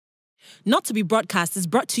not to be broadcast, is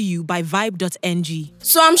brought to you by vibe.ng.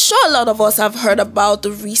 So I'm sure a lot of us have heard about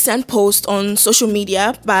the recent post on social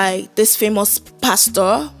media by this famous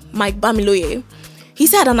pastor, Mike Bamiloye. He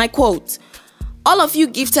said, and I quote, "All of you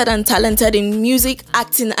gifted and talented in music,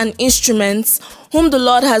 acting, and instruments, whom the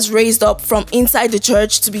Lord has raised up from inside the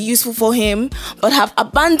church to be useful for Him, but have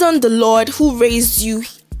abandoned the Lord who raised you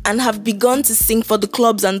and have begun to sing for the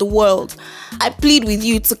clubs and the world. I plead with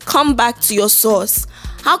you to come back to your source.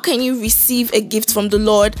 How can you receive a gift from the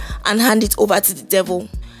Lord and hand it over to the devil?"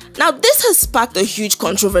 Now, this has sparked a huge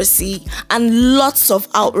controversy and lots of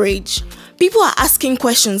outrage. People are asking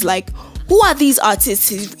questions like, who are these artists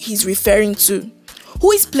he's referring to?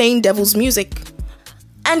 Who is playing devil's music?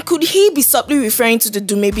 And could he be subtly referring to the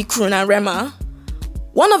Dumebi Kruna Rema?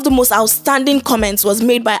 One of the most outstanding comments was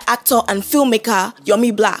made by actor and filmmaker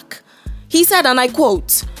Yomi Black. He said, and I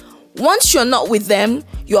quote, "Once you're not with them,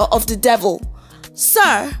 you're of the devil.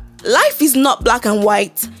 Sir, life is not black and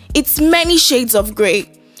white. It's many shades of grey.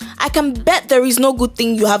 I can bet there is no good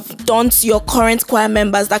thing you have done to your current choir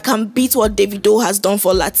members that can beat what Davido has done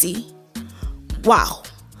for Lati." Wow.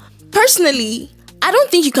 Personally, I don't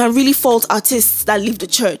think you can really fault artists that leave the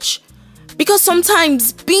church, because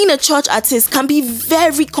sometimes being a church artist can be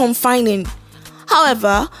very confining.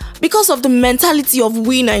 However, because of the mentality of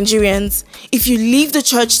we Nigerians, if you leave the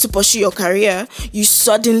church to pursue your career, you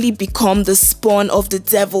suddenly become the spawn of the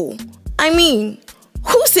devil. I mean,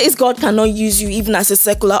 who says God cannot use you even as a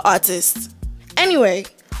secular artist? Anyway,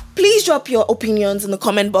 please drop your opinions in the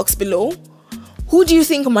comment box below. Who do you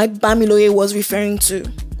think Mike Bamiloye was referring to?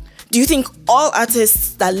 Do you think all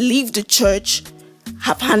artists that leave the church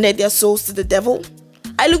have handed their souls to the devil?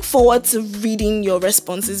 I look forward to reading your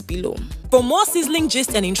responses below. For more sizzling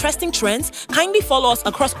gist and interesting trends, kindly follow us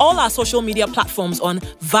across all our social media platforms on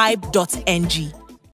vibe.ng.